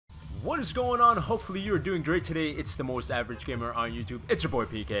What is going on? Hopefully you are doing great today. It's the most average gamer on YouTube. It's your boy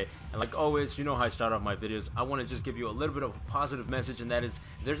PK, and like always, you know how I start off my videos. I want to just give you a little bit of a positive message, and that is,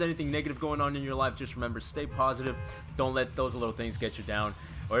 if there's anything negative going on in your life, just remember, stay positive. Don't let those little things get you down.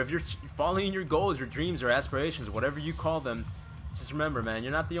 Or if you're following your goals, your dreams, or aspirations, whatever you call them, just remember, man,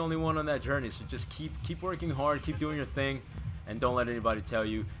 you're not the only one on that journey. So just keep working hard, keep doing your thing, and don't let anybody tell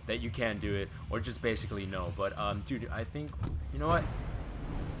you that you can't do it, or just basically no. But dude, I think, you know what,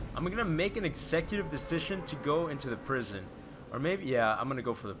 I'm gonna make an executive decision to go into the prison. Or maybe, yeah, I'm gonna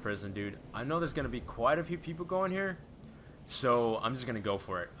go for the prison, dude. I know there's gonna be quite a few people going here, so I'm just gonna go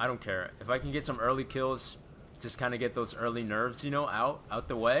for it. I don't care. If I can get some early kills, just kind of get those early nerves, you know, out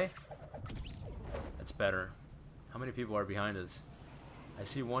the way, that's better. How many people are behind us? I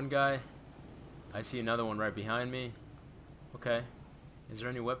see one guy. I see another one right behind me. Okay. Is there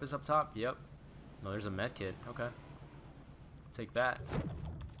any weapons up top? Yep. No, there's a med kit. Okay. Take that.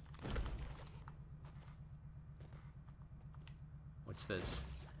 What's this?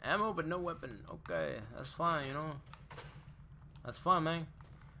 Ammo, but no weapon. Okay, that's fine, you know. That's fine, man.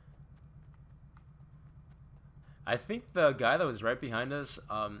 I think the guy that was right behind us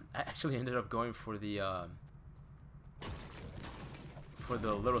actually ended up going for the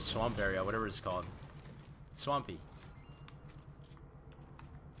little swamp area, whatever it's called. Swampy.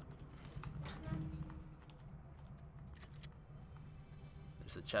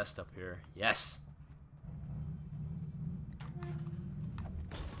 There's a chest up here. Yes!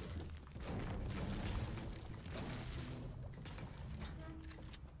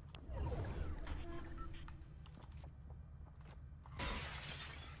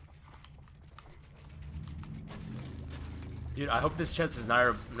 Dude, I hope this chest is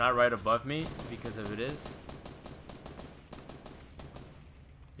not right above me, because if it is...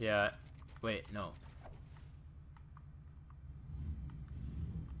 Yeah. Wait, no.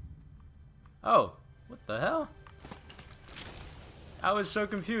 Oh, what the hell? I was so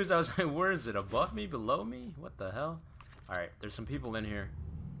confused. I was like, where is it? Above me? Below me? What the hell? Alright, there's some people in here.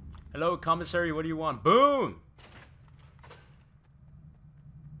 Hello, commissary, what do you want? Boom!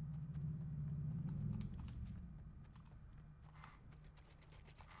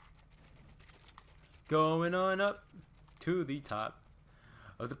 Going on up to the top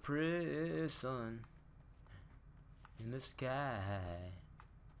of the prison in the sky.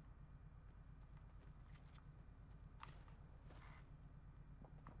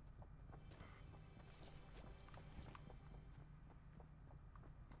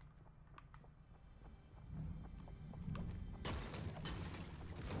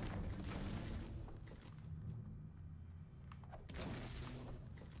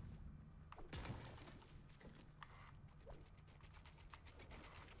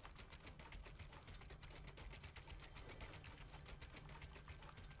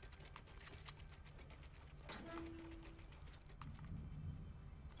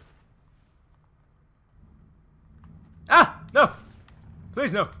 Ah! No!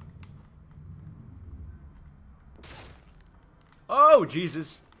 Please, no! Oh,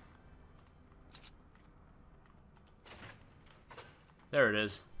 Jesus! There it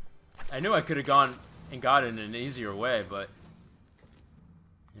is. I knew I could have gone and got it in an easier way, but...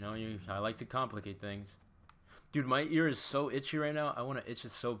 You know, I like to complicate things. Dude, my ear is so itchy right now. I want to itch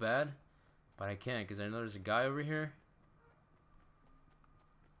it so bad. But I can't, because I know there's a guy over here.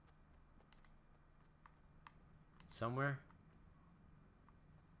 Somewhere.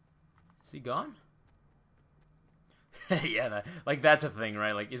 Is he gone? Yeah, that's a thing,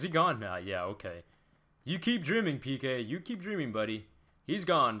 right? Like, is he gone now? Yeah, okay. You keep dreaming, PK. You keep dreaming, buddy. He's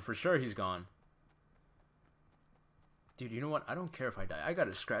gone. For sure he's gone. Dude, you know what? I don't care if I die. I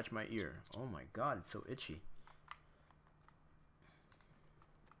gotta scratch my ear. Oh my god, it's so itchy.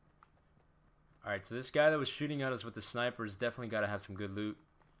 Alright, so this guy that was shooting at us with the snipers definitely gotta have some good loot.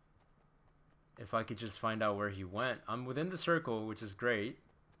 If I could just find out where he went. I'm within the circle, which is great.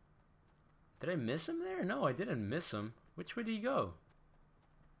 Did I miss him there? No, I didn't miss him. Which way did he go?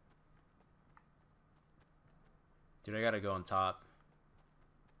 Dude, I gotta go on top.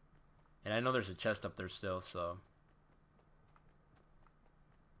 And I know there's a chest up there still, so...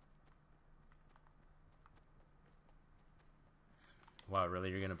 Wow,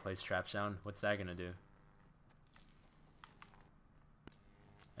 really? You're gonna play strap sound? What's that gonna do?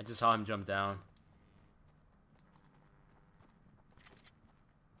 I just saw him jump down.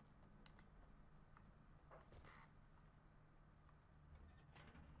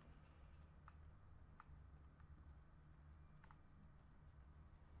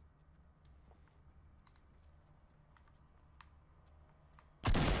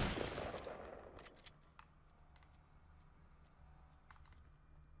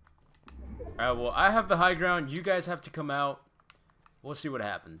 Alright, well, I have the high ground. You guys have to come out. We'll see what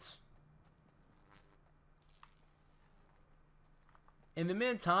happens. In the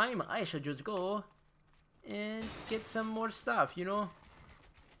meantime, I should just go and get some more stuff, you know?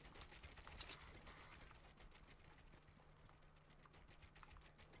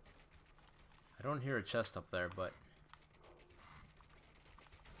 I don't hear a chest up there, but...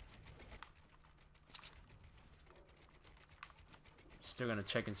 Still gonna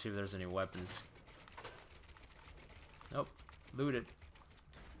check and see if there's any weapons. Nope. Looted.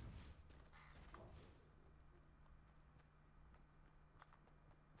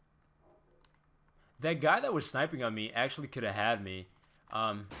 That guy that was sniping on me actually could have had me.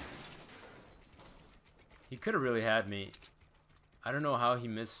 He could have really had me. I don't know how he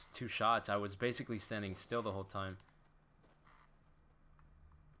missed 2 shots. I was basically standing still the whole time.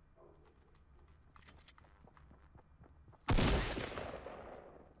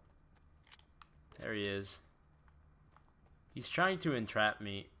 There he is. He's trying to entrap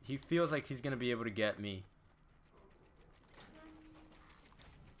me. He feels like he's going to be able to get me.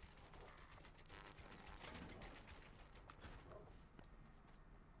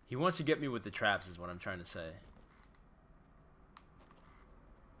 He wants to get me with the traps is what I'm trying to say.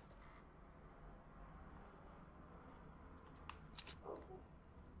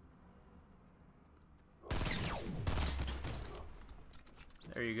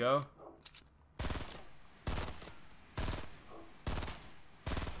 There you go.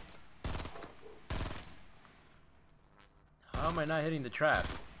 How am I not hitting the trap?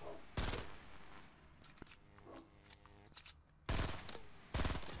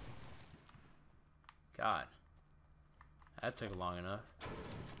 God. That took long enough.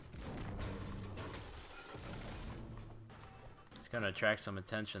 It's gonna attract some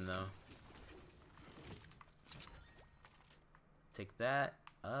attention though. Take that.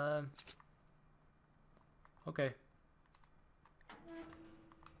 Okay.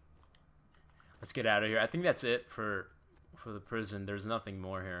 Let's get out of here. I think that's it for the prison. There's nothing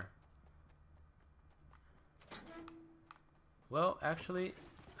more here. Well, actually,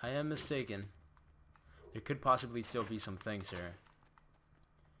 I am mistaken. There could possibly still be some things here.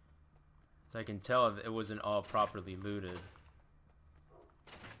 As I can tell, it wasn't all properly looted.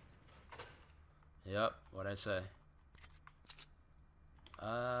 Yep, what'd I say?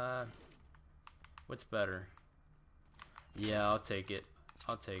 What's better? Yeah, I'll take it.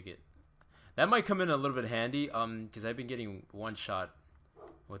 I'll take it. That might come in a little bit handy, because I've been getting one shot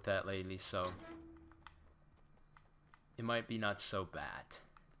with that lately, so it might be not so bad.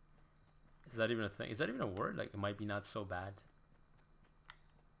 Is that even a thing? Is that even a word? Like, it might be not so bad.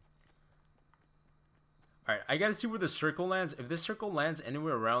 Alright, I gotta see where the circle lands. If this circle lands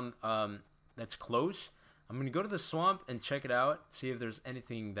anywhere around, that's close, I'm gonna go to the swamp and check it out, see if there's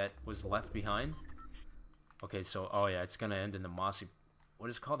anything that was left behind. Okay, so, oh yeah, it's gonna end in the mossy, what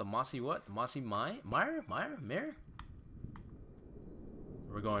is it called? The mossy what? The mossy mire? Mire?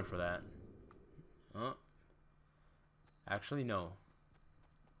 We're going for that. Oh. Actually, no.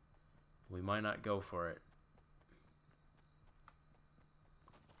 We might not go for it.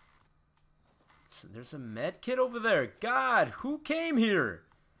 There's a med kit over there. God, who came here?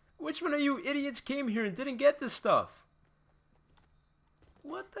 Which one of you idiots came here and didn't get this stuff?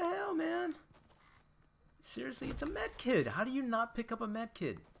 What the hell, man? Seriously, it's a med kit. How do you not pick up a med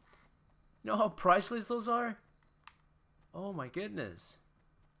kit? You know how priceless those are? Oh my goodness.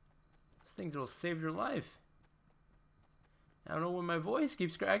 Those things will save your life. I don't know when my voice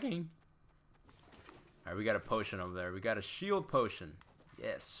keeps cracking. Alright, we got a potion over there. We got a shield potion.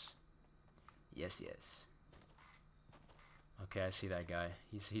 Yes. Yes. Okay, I see that guy.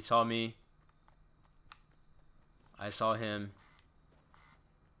 He saw me. I saw him.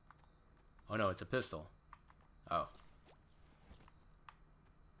 Oh no, it's a pistol. Oh.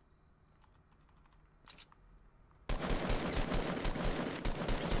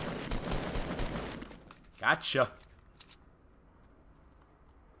 Gotcha.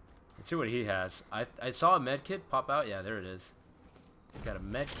 Let's see what he has. I saw a med kit pop out. Yeah, there it is. He's got a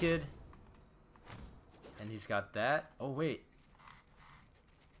med kit. And he's got that. Oh, wait.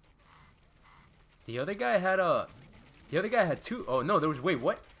 The other guy had a... The other guy had 2. Oh, no, there was... Wait,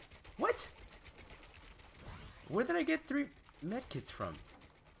 what? What? Where did I get 3 med kits from?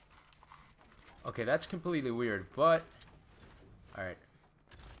 Okay, that's completely weird, but... Alright.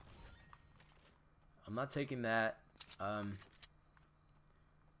 I'm not taking that. What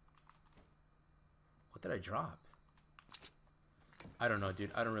did I drop? I don't know,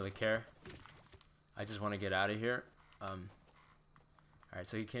 dude. I don't really care. I just want to get out of here. Alright,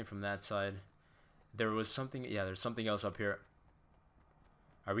 so he came from that side. There was something... Yeah, there's something else up here.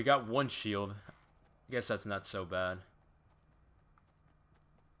 Alright, we got one shield. I guess that's not so bad.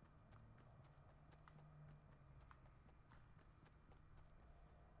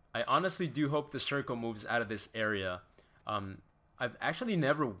 I honestly do hope the circle moves out of this area. I've actually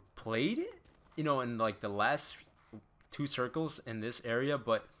never played it, you know, in like the last 2 circles in this area,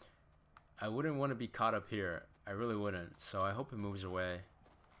 but I wouldn't want to be caught up here. I really wouldn't. So I hope it moves away.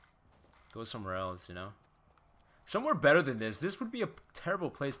 Go somewhere else, you know. Somewhere better than this. This would be a terrible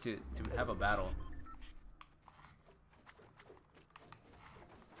place to have a battle.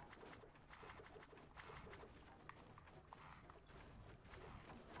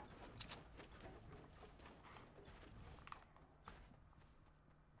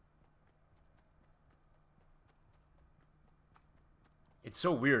 It's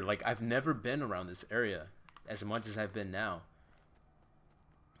so weird. Like, I've never been around this area as much as I've been now.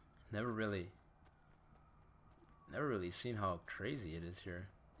 Never really seen how crazy it is here.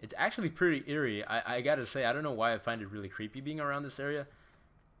 It's actually pretty eerie. I gotta say, I don't know why I find it really creepy being around this area.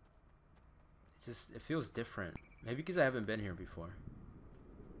 It feels different. Maybe because I haven't been here before.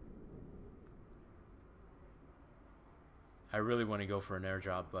 I really want to go for an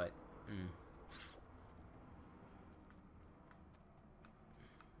airdrop, but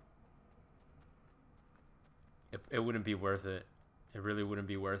it wouldn't be worth it. It really wouldn't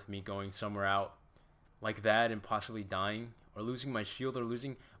be worth me going somewhere out like that and possibly dying or losing my shield or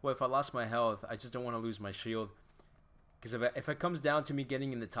losing... Well, if I lost my health, I just don't want to lose my shield. Because if it comes down to me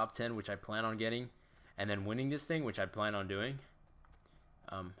getting in the top 10, which I plan on getting, and then winning this thing, which I plan on doing,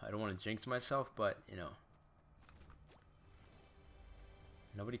 I don't want to jinx myself, but, you know.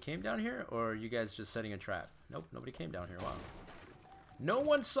 Nobody came down here? Or are you guys just setting a trap? Nope, nobody came down here. Wow. No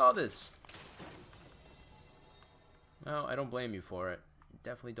one saw this! Well, I don't blame you for it.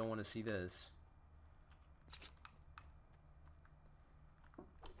 Definitely don't want to see this.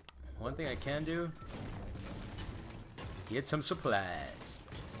 One thing I can do, get some supplies.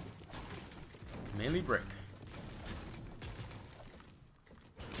 Mainly brick.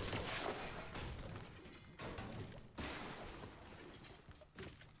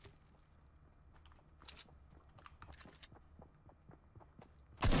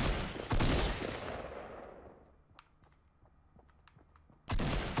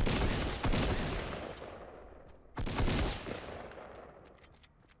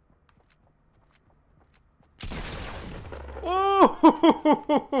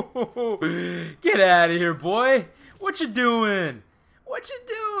 Get out of here, boy. What you doing? What you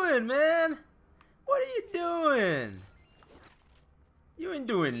doing, man? What are you doing? You ain't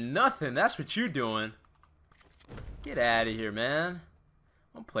doing nothing. That's what you're doing. Get out of here, man.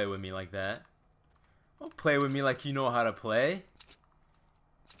 Don't play with me like that. Don't play with me like you know how to play.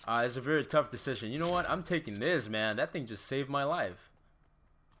 It's a very tough decision. You know what? I'm taking this, man. That thing just saved my life.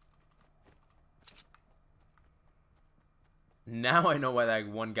 Now I know why that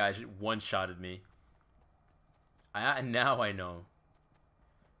one guy one-shotted me. Now I know.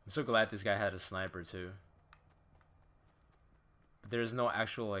 I'm so glad this guy had a sniper too. But there's no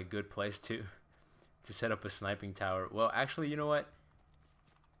actual like good place to set up a sniping tower. Well, actually, you know what?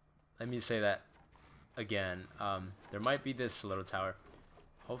 Let me say that again. There might be this little tower.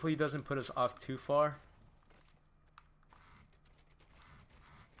 Hopefully, he doesn't put us off too far.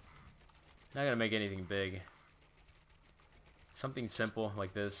 Not gonna make anything big. Something simple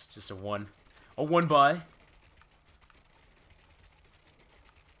like this, just a one buy.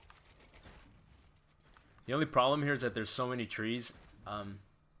 The only problem here is that there's so many trees that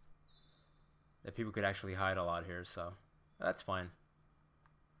people could actually hide a lot here, so that's fine.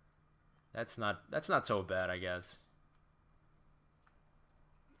 That's not so bad, I guess.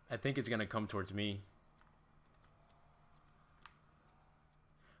 I think it's gonna come towards me.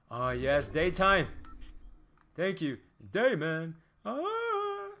 Oh yes, daytime. Thank you. Day, man.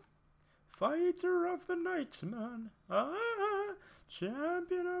 Fighter of the night, man.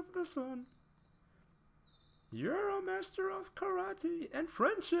 Champion of the sun. You're a master of karate and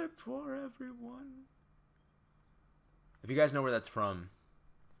friendship for everyone. If you guys know where that's from,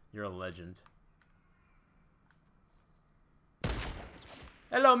 you're a legend.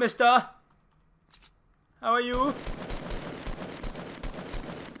 Hello, mister. How are you?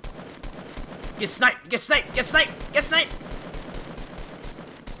 Get sniped! Get sniped! Get sniped! Get sniped!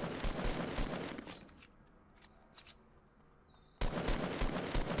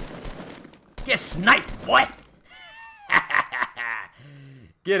 Get sniped, boy!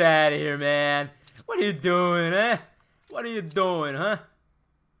 Get out of here, man. What are you doing, eh? What are you doing, huh?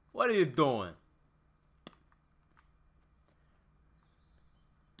 What are you doing?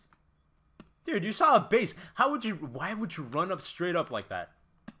 Dude, you saw a base. Why would you run up straight up like that?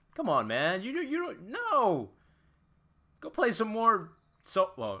 Come on, man. You don't. No. Go play some more.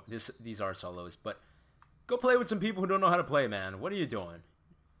 Well, these are solos, but go play with some people who don't know how to play, man. What are you doing?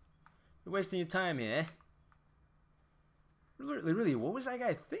 You're wasting your time here. Eh? Really, what was that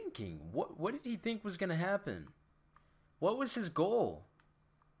guy thinking? What did he think was gonna happen? What was his goal?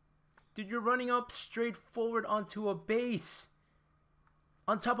 Dude, you're running up straight forward onto a base.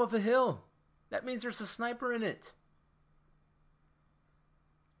 On top of a hill. That means there's a sniper in it.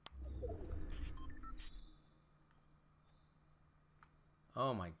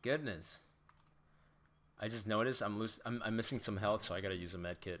 Oh my goodness. I just noticed I'm missing some health, so I gotta use a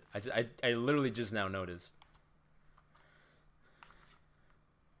med kit. I literally just now noticed.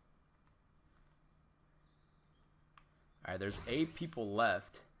 Alright, there's 8 people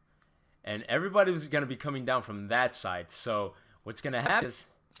left. And everybody was gonna be coming down from that side. So what's gonna happen is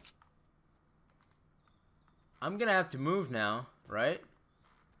I'm gonna have to move now, right?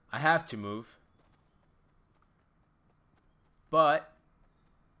 I have to move. But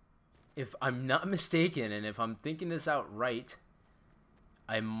if I'm not mistaken, and if I'm thinking this out right,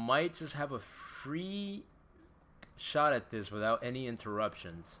 I might just have a free shot at this without any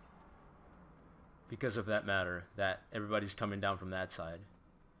interruptions. Because of that matter, that everybody's coming down from that side.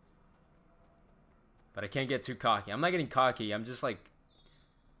 But I can't get too cocky. I'm not getting cocky. I'm just like,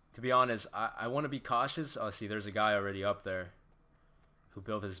 to be honest, I want to be cautious. Oh, see, there's a guy already up there who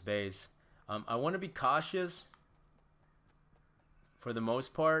built his base. I want to be cautious for the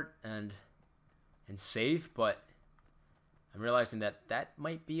most part and safe, but I'm realizing that that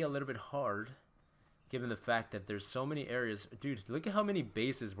might be a little bit hard given the fact that there's so many areas. Dude, look at how many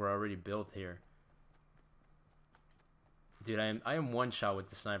bases were already built here. Dude, I am one shot with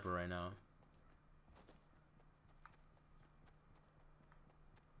the sniper right now.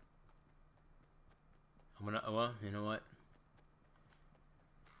 I'm gonna, well, you know what?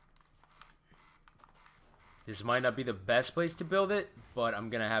 This might not be the best place to build it, but I'm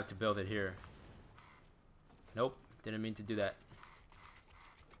gonna have to build it here. Nope, didn't mean to do that.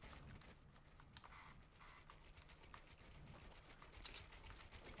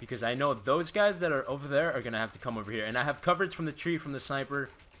 Because I know those guys that are over there are gonna have to come over here. And I have coverage from the tree from the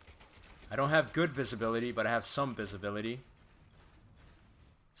sniper. I don't have good visibility, but I have some visibility.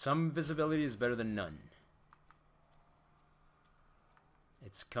 Some visibility is better than none.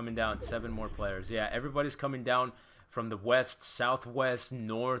 It's coming down, 7 more players. Yeah, everybody's coming down from the west, southwest,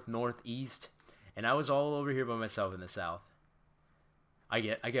 north, northeast. And I was all over here by myself in the south. I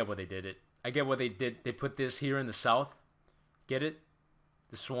get what they did it. I get what they did. They put this here in the south. Get it?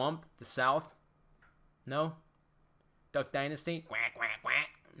 The swamp, the south. No? Duck Dynasty? Quack, quack, quack.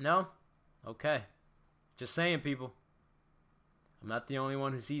 No? Okay. Just saying, people. I'm not the only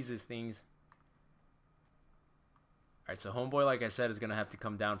one who sees these things. Alright, so homeboy, like I said, is going to have to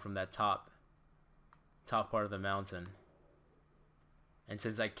come down from that top part of the mountain. And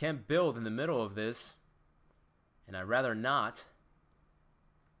since I can't build in the middle of this, and I'd rather not...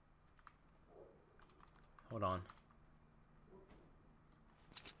 Hold on.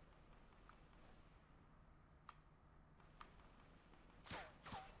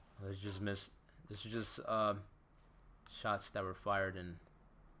 Let's just miss... This is just shots that were fired and...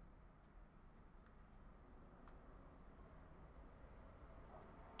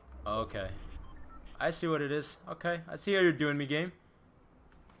 Okay. I see what it is. Okay. I see how you're doing me, game.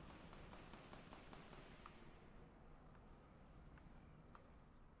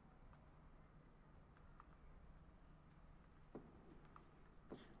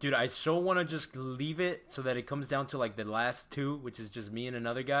 Dude, I so want to just leave it so that it comes down to like the last 2, which is just me and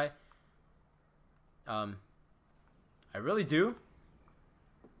another guy. I really do.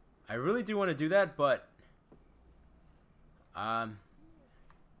 I really do want to do that, but kind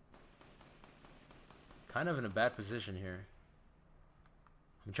of in a bad position here.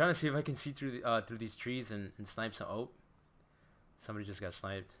 I'm trying to see if I can see through the, through these trees and snipe some. Oh, somebody just got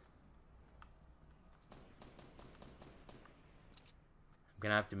sniped. I'm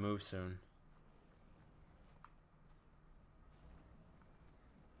gonna have to move soon.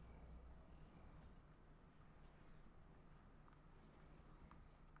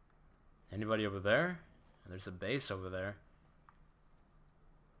 Anybody over there? There's a base over there.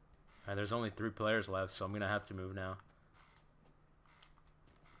 Alright, there's only 3 players left, so I'm gonna have to move now.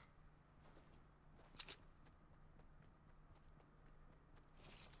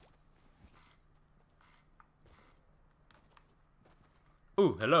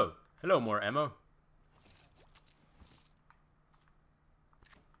 Ooh, hello. Hello, more ammo.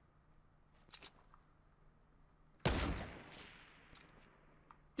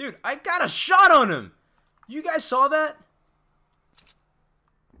 Dude, I got a shot on him! You guys saw that?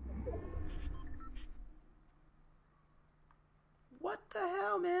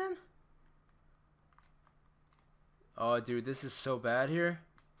 Oh, dude, this is so bad here.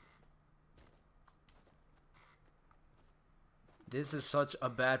 This is such a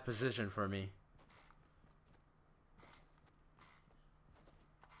bad position for me.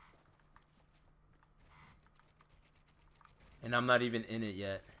 And I'm not even in it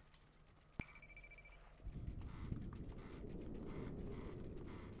yet.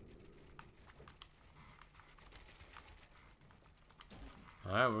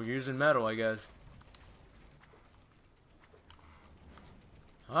 Alright, we're using metal, I guess.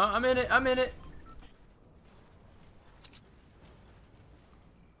 I'm in it. I'm in it.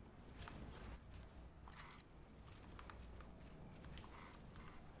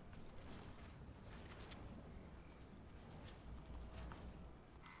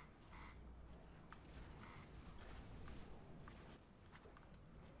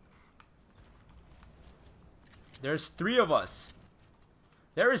 There's 3 of us.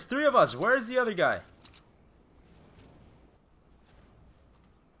 There is 3 of us. Where is the other guy?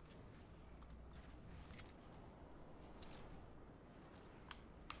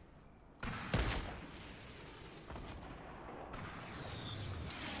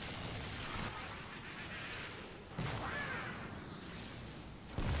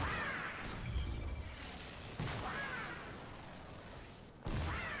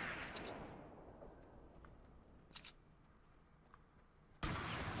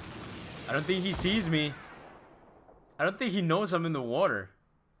 I don't think he sees me. I don't think he knows I'm in the water.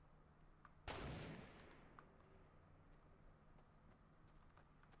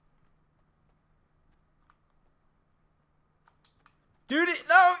 Dude,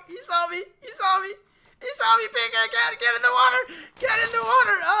 no, he saw me. He saw me. He saw me, PK. Get in the water. Get in the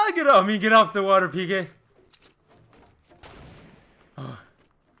water. Oh, get off me. Get off the water, PK. Oh.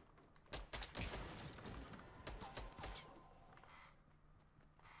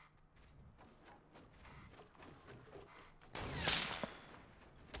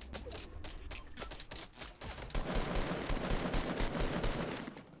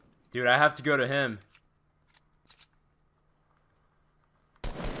 Dude, I have to go to him.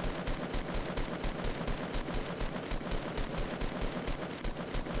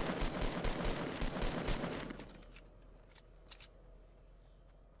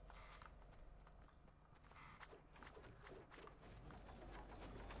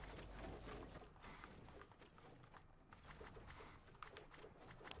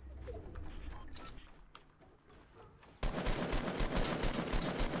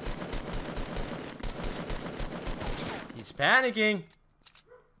 He's panicking.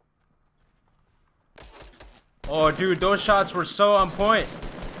 Oh, dude, those shots were so on point.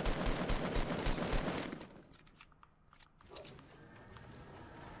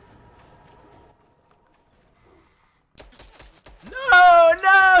 No,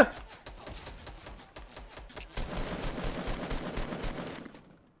 no!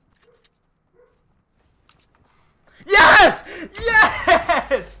 Yes!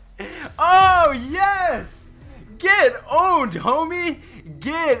 Yes! Oh, yes! Get owned, homie!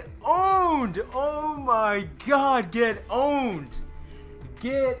 Get owned! Oh my god, get owned!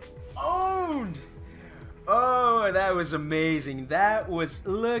 Get owned! Oh, that was amazing. That was,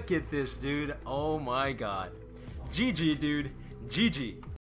 look at this, dude. Oh my god. GG, dude. GG.